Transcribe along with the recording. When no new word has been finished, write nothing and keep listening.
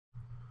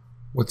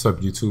What's up,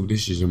 YouTube?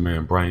 This is your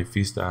man Brian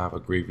Feast. I have a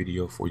great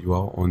video for you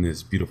all on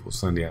this beautiful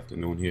Sunday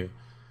afternoon here.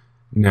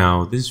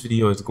 Now, this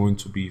video is going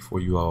to be for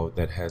you all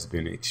that has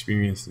been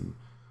experiencing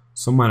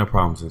some minor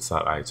problems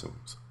inside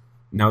iTunes.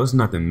 Now, it's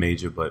nothing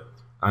major, but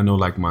I know,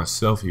 like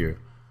myself here,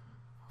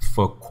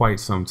 for quite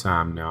some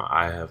time now,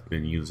 I have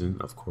been using,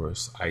 of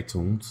course,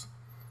 iTunes.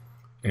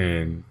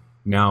 And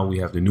now we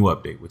have the new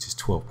update, which is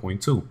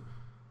 12.2.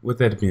 With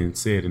that being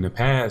said, in the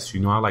past,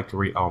 I like to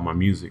rate all my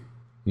music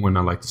when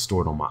I like to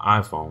store it on my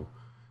iPhone,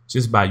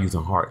 just by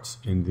using hearts.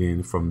 And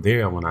then from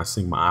there, when I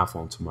sync my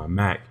iPhone to my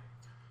Mac,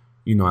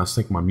 I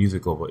sync my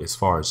music over as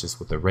far as just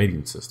with the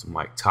rating system,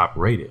 like top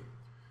rated.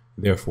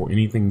 Therefore,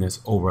 anything that's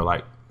over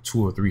like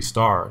 2 or 3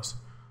 stars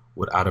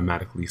would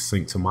automatically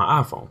sync to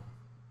my iPhone,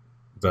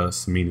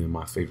 thus meaning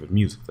my favorite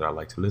music that I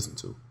like to listen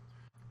to.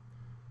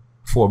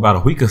 For about a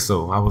week or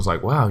so, I was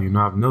like, wow,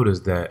 I've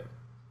noticed that,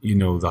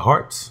 the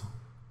hearts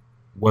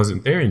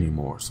wasn't there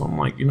anymore. So I'm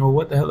like,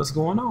 what the hell is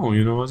going on?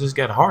 I just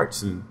got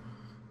hearts and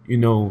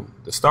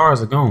the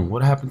stars are gone.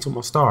 What happened to my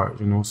stars?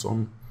 So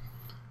I'm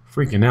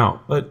freaking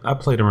out. But I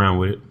played around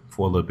with it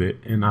for a little bit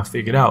and I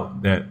figured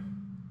out that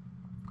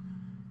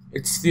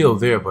it's still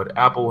there, but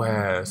Apple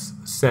has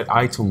set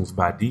iTunes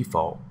by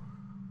default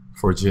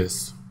for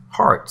just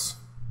hearts,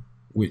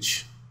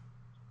 which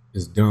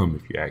is dumb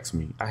if you ask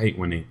me. I hate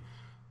when they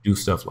do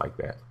stuff like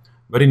that.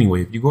 But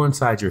anyway, if you go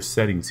inside your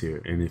settings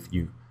here, and if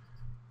you,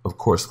 of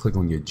course, click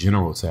on your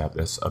general tab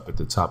that's up at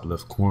the top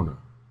left corner,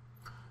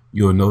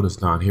 you'll notice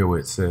down here where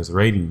it says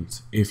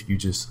ratings, if you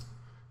just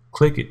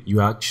click it, you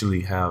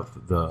actually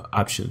have the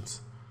options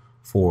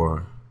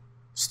for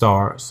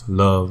stars,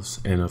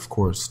 loves, and of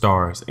course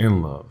stars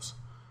and loves.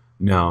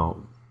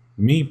 Now,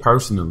 me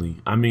personally,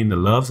 the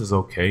loves is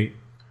okay,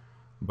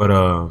 but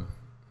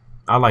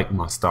I like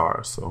my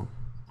stars, so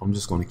I'm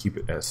just going to keep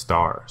it as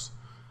stars.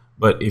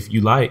 But if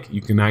you like, you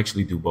can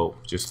actually do both.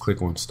 Just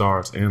click on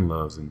stars and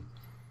loves, and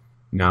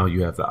now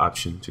you have the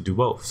option to do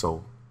both.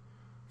 So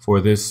for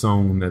this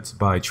song that's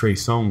by Trey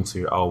Songz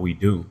here, All We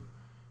Do,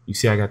 you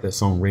see I got that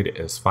song rated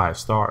as 5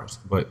 stars,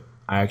 but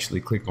I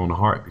actually clicked on the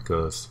heart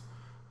because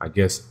I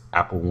guess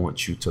Apple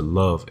wants you to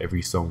love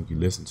every song you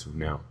listen to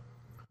now.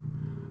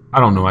 I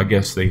don't know, I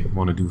guess they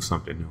want to do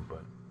something new,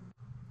 but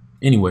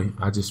anyway,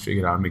 I just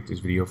figured I'd make this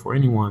video for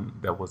anyone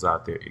that was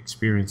out there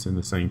experiencing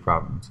the same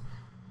problems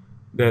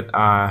that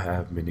I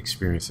have been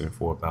experiencing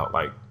for about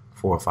like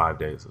 4 or 5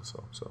 days or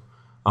so. So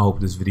I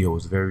hope this video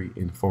was very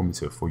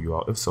informative for you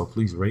all. If so,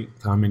 please rate,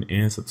 comment,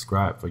 and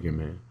subscribe for your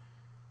man.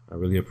 I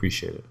really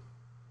appreciate it.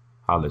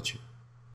 I'll let you.